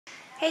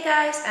Hey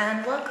guys,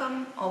 and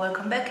welcome or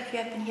welcome back if you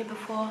have been here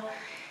before.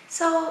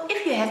 So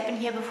if you have been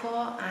here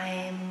before,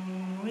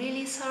 I'm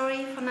really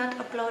sorry for not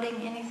uploading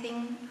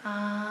anything.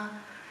 I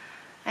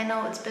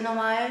know it's been a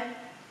while,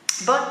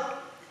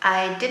 but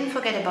I didn't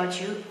forget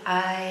about you.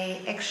 I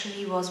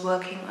actually was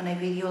working on a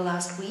video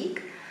last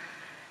week,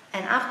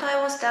 and after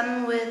I was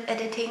done with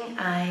editing,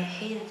 I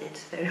hated it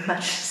very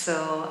much.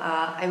 So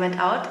I went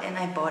out and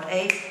I bought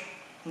a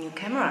new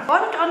camera.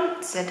 Bought it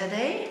on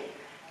Saturday.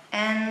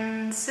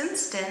 And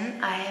since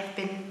then I have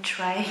been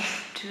trying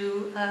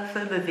to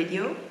film a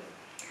video.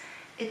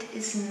 It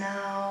is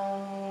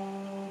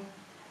now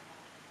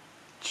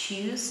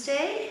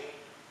Tuesday,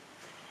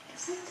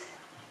 is it?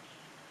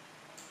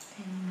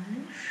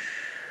 English?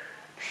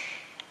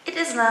 It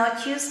is now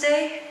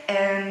Tuesday,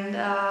 and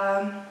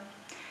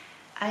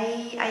I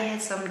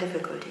had some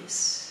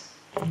difficulties.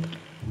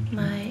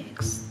 My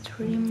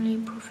extremely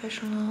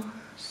professional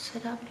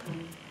setup.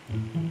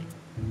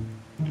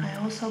 I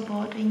also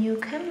bought a new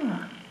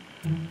camera.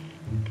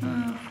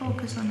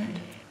 Focus on it.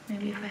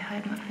 Maybe if I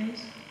hide my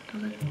face,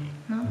 does it?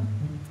 No?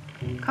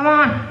 Come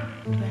on!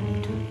 Do I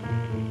need to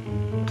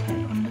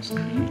tap on the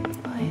screen?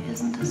 Why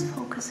isn't this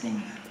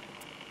focusing?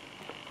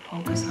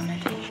 Focus on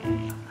it.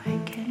 I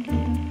can't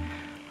even.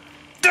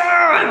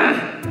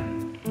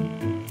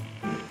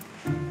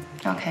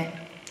 Okay.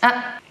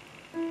 Ah!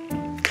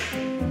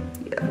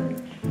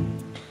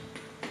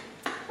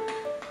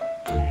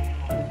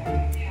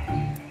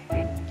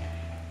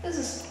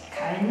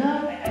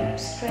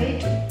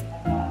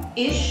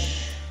 Straight-ish.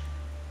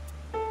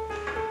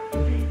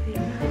 Maybe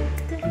like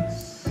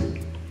this.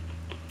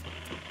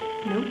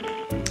 Nope.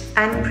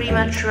 I'm pretty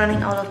much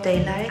running out of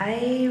daylight.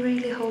 I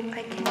really hope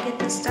I can get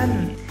this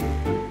done.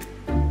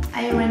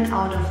 I ran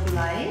out of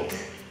light.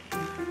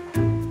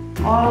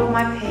 All of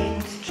my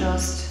paint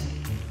just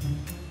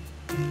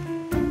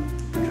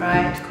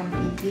dried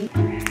completely.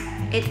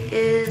 It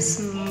is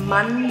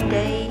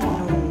Monday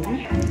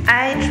noon.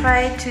 I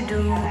tried to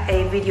do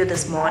a video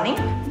this morning,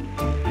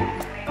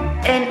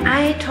 and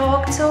I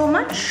talked so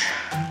much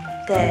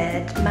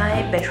that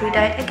my battery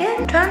died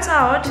again. Turns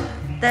out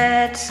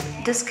that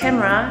this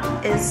camera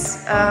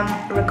is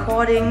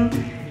recording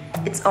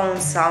its own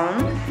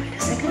sound. Wait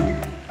a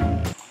second.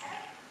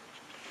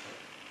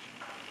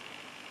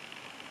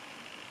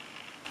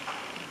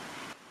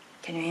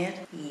 Can you hear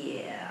it?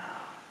 Yeah.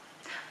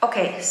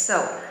 Okay,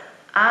 so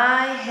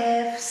I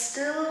have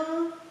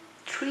still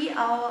 3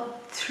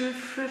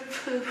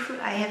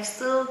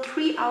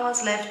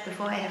 hours left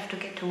before I have to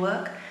get to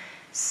work.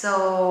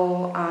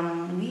 So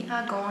we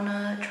are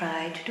gonna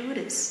try to do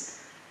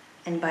this.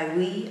 And by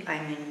we, I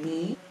mean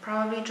me.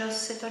 Probably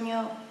just sit on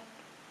your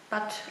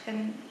butt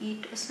and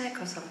eat a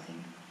snack or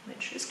something,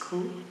 which is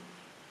cool.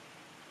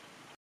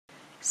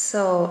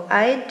 So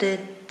I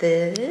did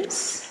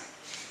this,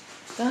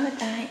 but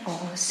I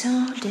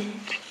also did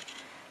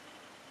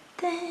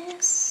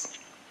this.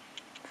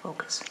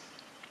 Focus.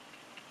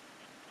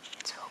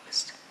 It's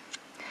focused.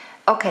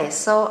 Okay,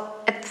 so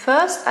at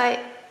first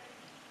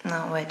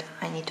no, wait,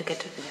 I need to get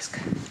to the desk.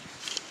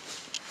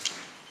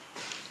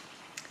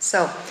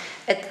 So,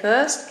 at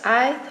first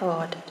I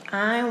thought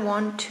I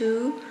want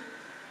to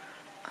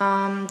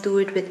do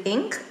it with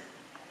ink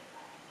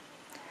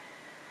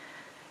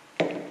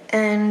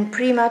and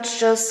pretty much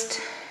just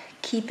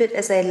keep it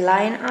as a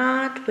line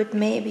art with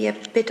maybe a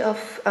bit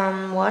of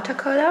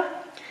watercolor.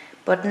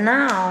 But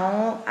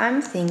now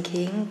I'm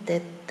thinking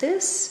that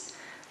this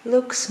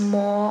looks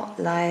more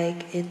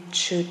like it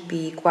should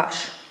be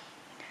gouache.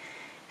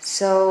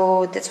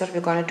 So that's what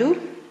we're gonna do,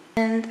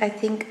 and I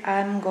think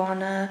I'm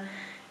gonna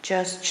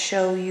just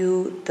show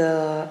you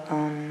the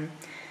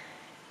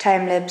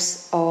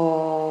time-lapse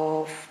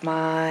of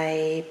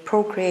my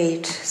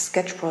Procreate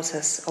sketch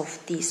process of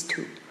these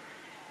two.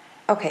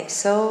 Okay,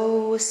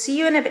 so see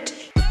you in a bit.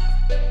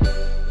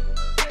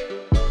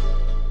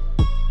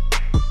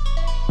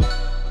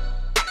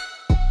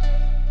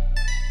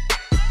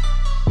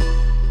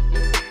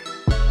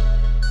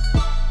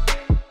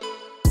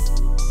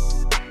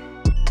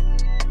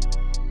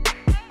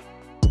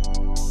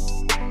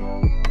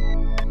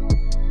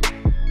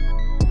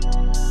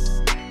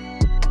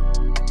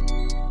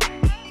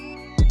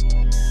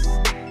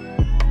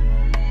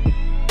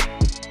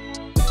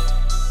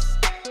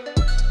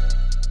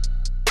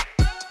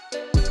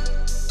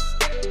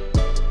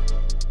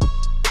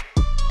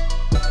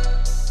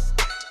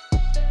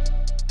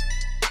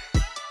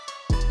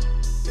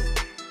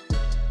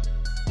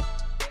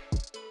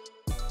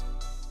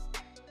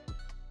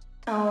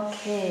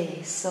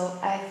 Okay, so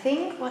I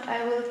think what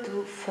I will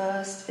do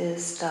first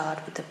is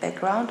start with the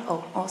background.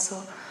 Oh,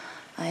 also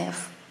I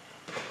have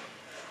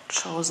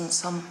chosen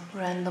some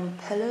random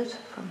palette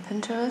from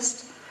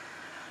Pinterest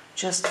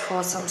just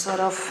for some sort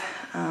of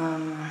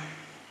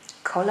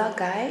color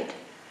guide,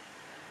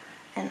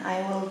 and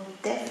I will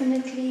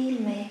definitely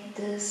make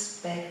this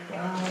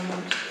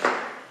background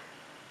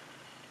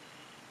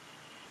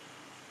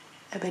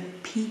a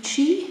bit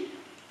peachy.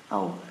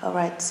 Oh,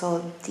 alright,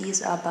 so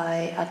these are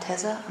by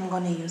Arteza. I'm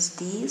gonna use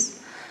these.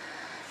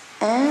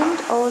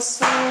 And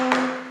also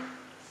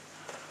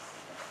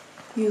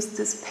use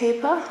this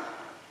paper.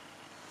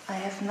 I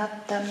have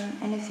not done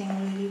anything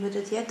really with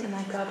it yet, and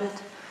I got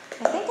it,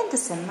 I think, in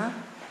December.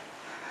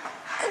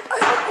 And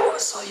I will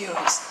also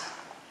use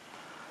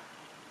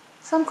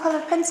some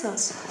colored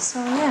pencils. So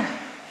yeah.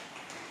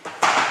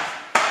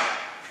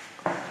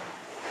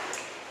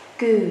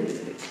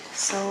 Good.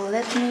 So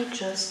let me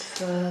just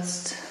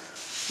first,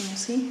 can you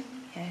see?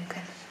 Yeah, you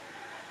can.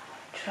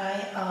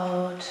 Try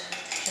out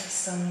just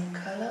some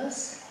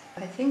colors.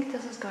 I think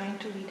this is going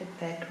to be the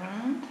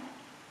background.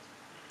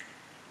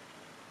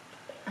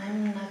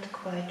 I'm not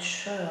quite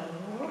sure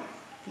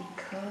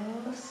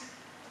because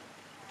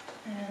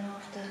I don't know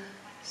if the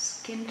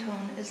skin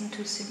tone isn't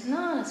too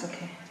similar. No, that's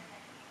okay.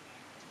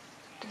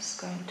 This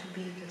is going to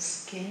be the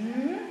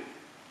skin.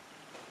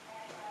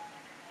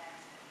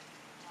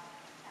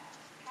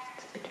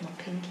 It's a bit more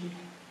pinky.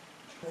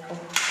 I'll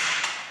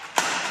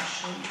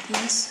show you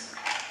these.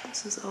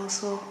 This is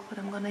also what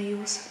I'm gonna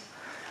use.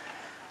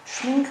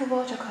 Schmincke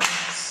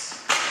Watercolors.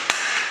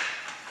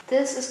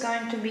 This is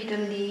going to be the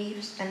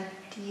leaves, and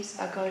these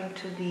are going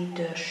to be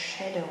the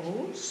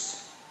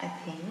shadows, I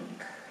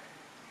think.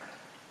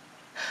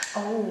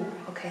 Oh,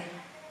 okay.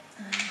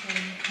 I'm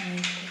going to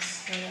make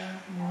this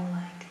more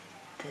like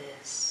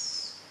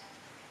this.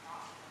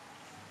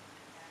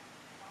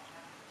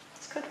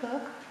 This could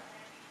work.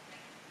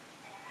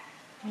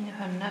 I mean,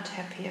 if I'm not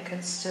happy, I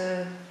can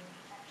still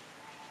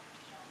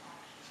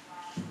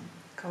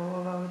go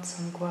over with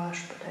some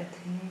gouache, but I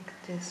think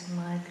this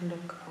might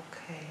look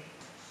okay.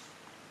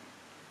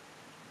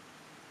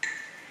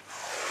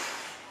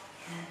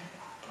 Yeah,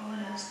 the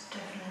border's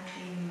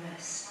definitely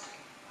messed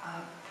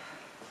up.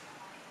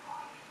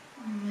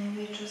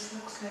 Maybe it just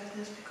looks like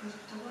this because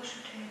of the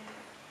washi tape.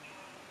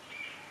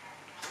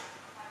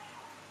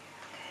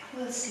 Okay,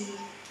 we'll see.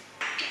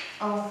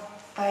 Oh,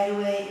 by the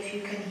way, if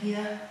you can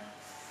hear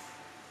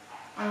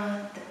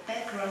the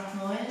background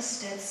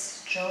noise,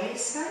 that's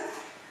Joy's son.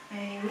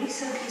 I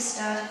recently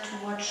started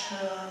to watch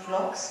her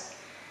vlogs,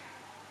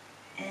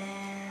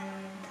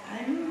 and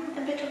I'm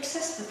a bit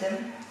obsessed with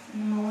them in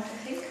the moment, I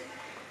think.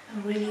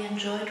 I really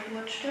enjoy to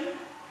watch them,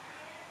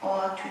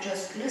 or to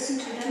just listen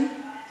to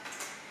them.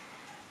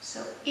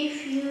 So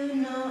if you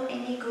know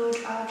any good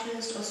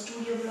artist or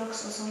studio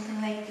vlogs or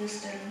something like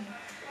this, then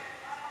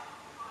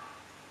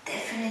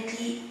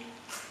definitely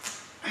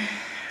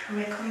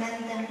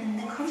recommend them in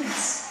the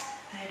comments.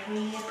 I'd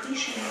really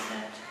appreciate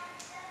that.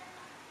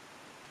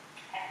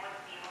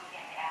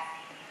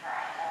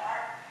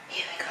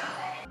 Here we go.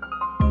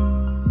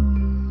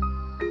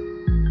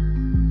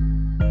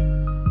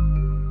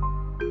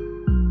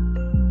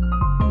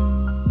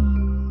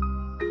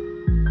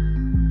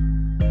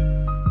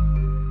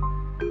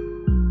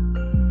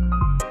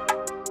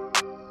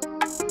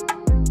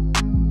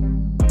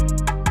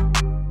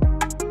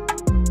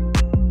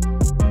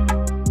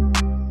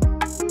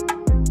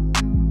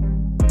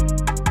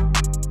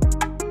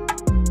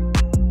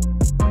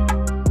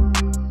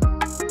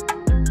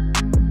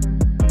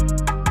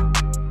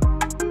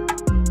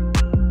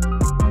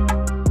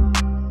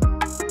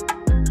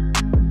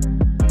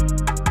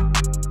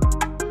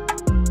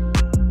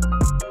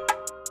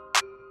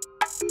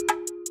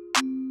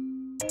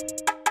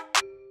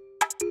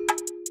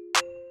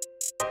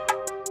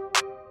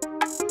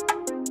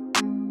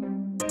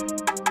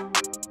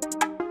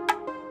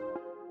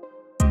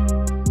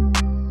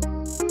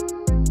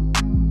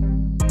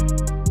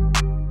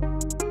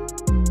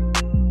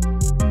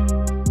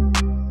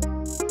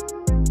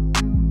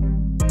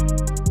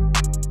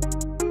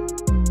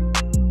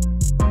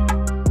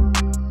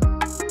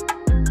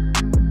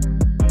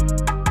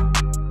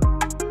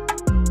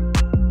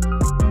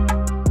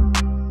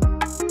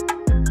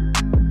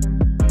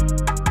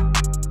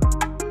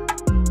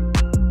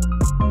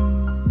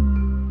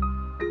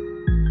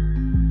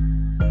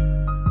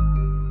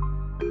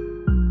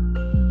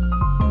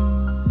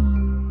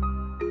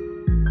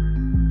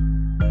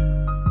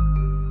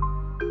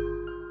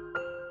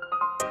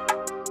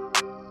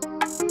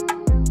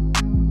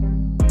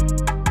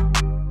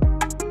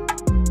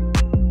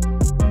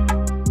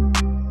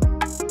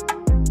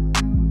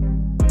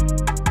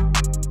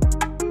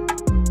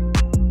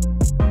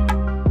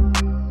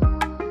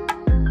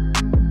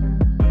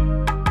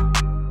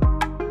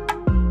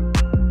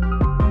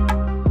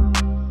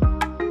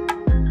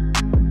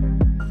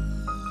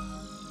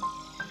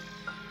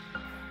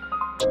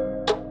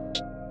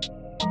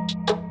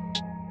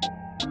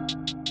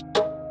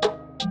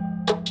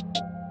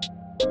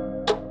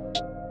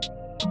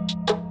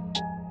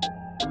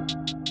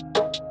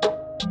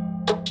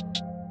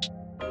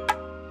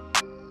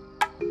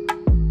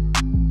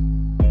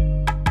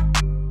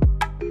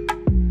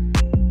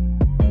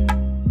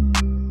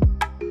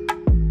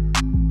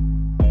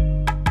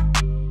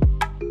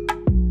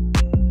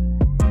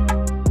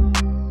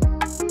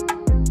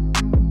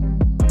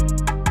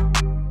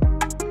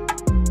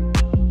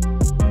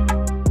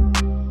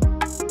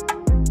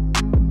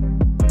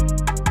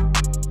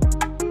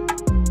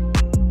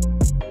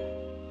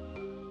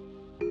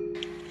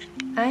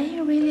 I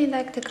really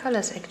like the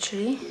colors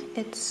actually.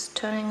 It's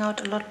turning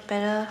out a lot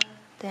better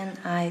than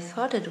I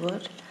thought it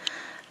would.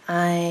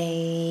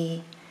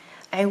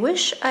 I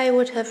wish I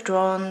would have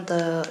drawn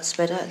the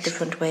sweater a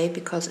different way,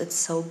 because it's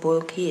so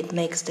bulky. It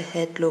makes the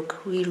head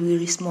look really,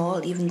 really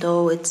small, even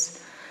though it's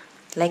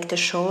like the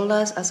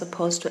shoulders are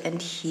supposed to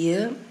end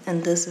here,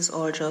 and this is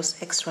all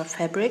just extra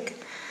fabric.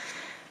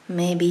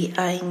 Maybe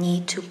I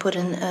need to put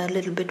in a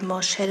little bit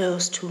more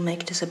shadows to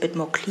make this a bit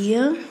more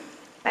clear.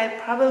 I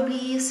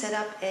probably set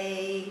up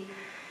a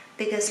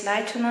bigger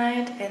slide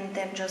tonight and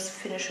then just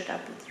finish it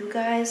up with you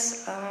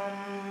guys.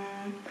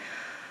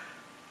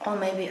 Or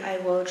maybe I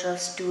will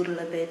just doodle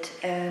a bit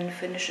and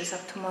finish this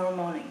up tomorrow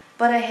morning.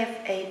 But I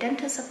have a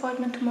dentist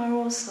appointment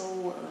tomorrow,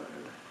 so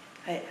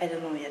I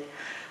don't know yet.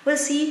 We'll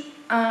see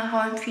how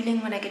I'm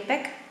feeling when I get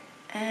back.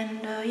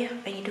 And yeah,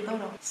 I need to go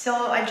now. So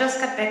I just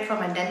got back from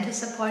my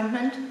dentist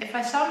appointment. If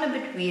I sound a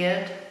bit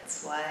weird,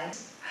 that's why.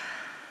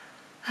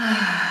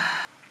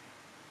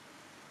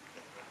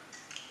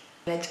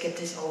 Let's get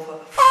this over.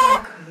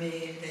 Fuck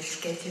me, let's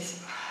get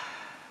this.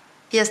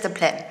 Here's the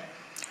plan.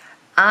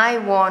 I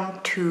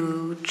want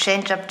to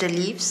change up the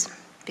leaves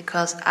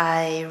because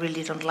I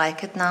really don't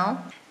like it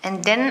now.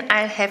 And then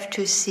I'll have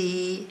to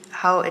see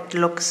how it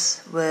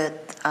looks with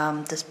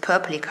this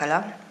purpley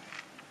color.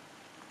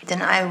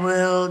 Then I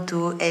will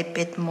do a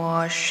bit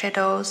more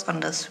shadows on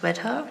the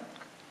sweater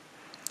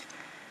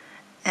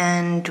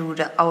and do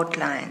the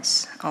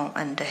outlines. Oh,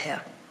 and the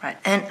hair, right.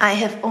 And I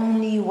have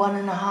only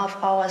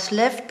 1.5 hours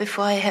left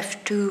before I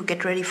have to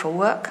get ready for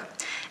work.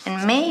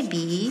 And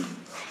maybe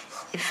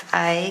if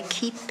I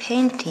keep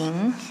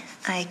painting,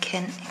 I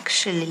can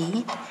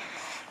actually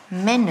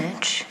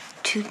manage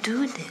to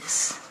do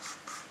this.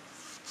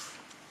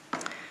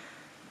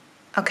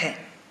 Okay,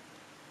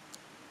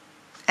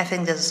 I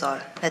think this is all.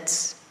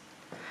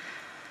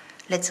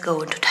 Let's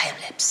go into time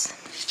lapse.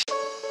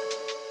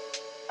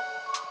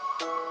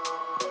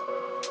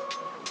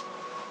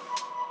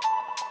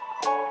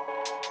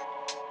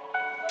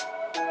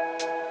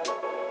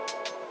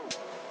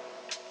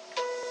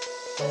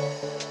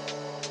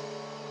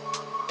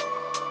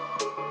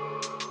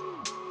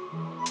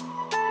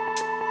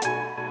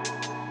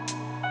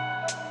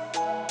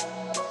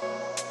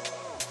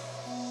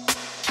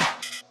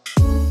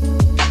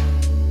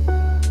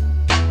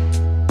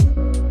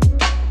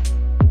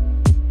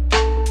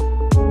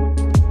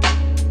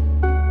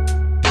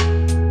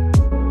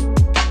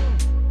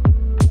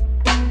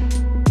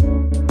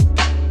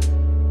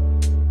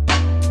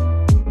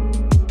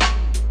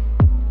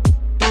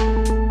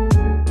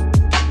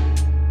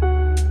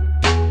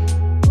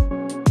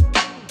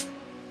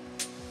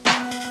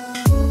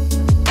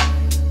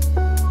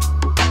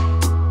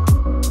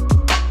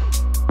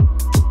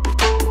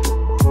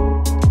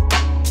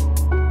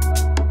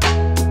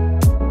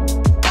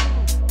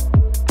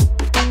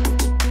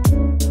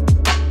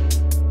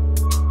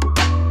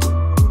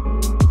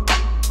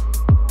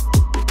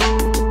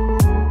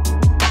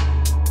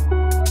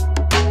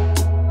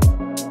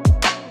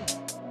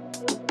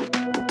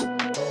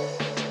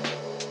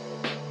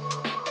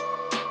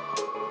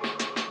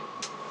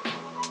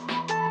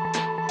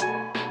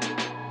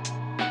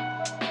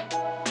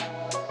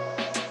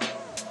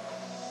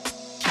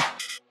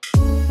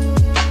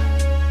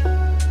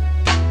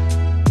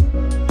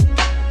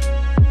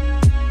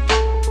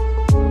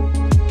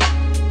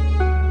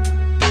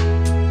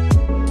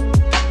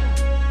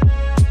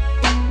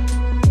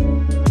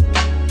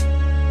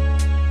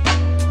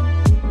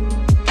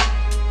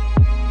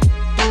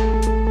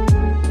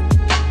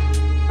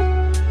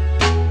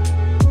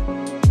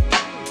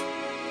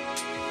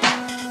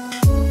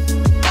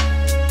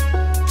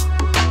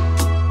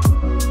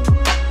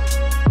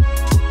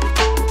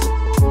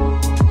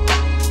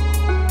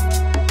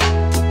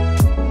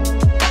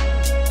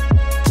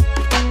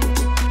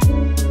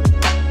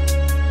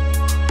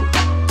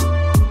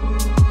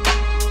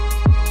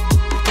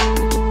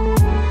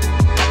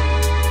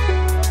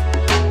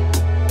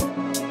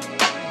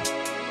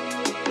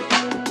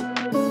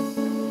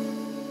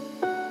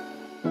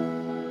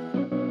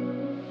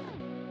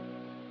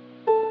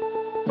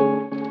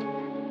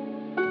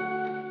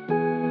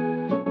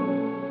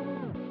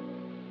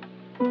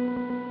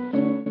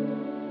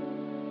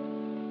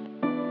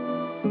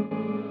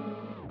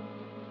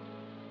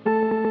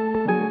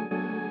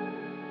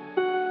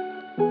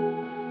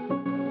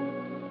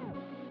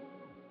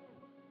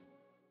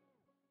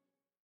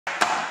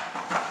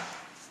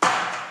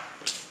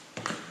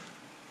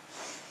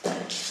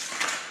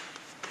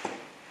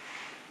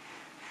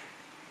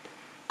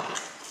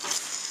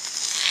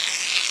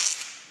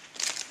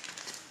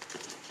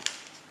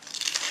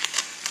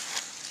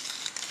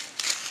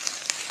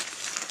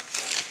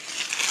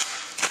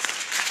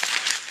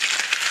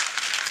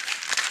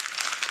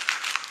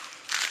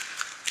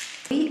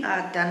 We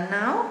are done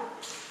now,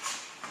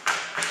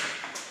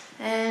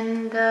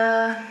 and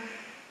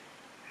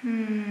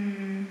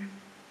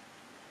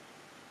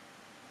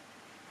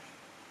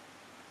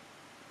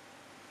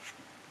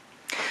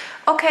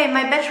okay,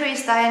 my battery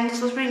is dying.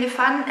 This was really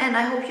fun and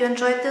I hope you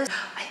enjoyed this.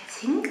 I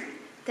think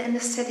the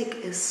anesthetic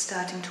is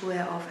starting to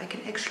wear off. I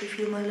can actually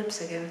feel my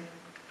lips again.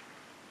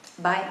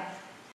 Bye.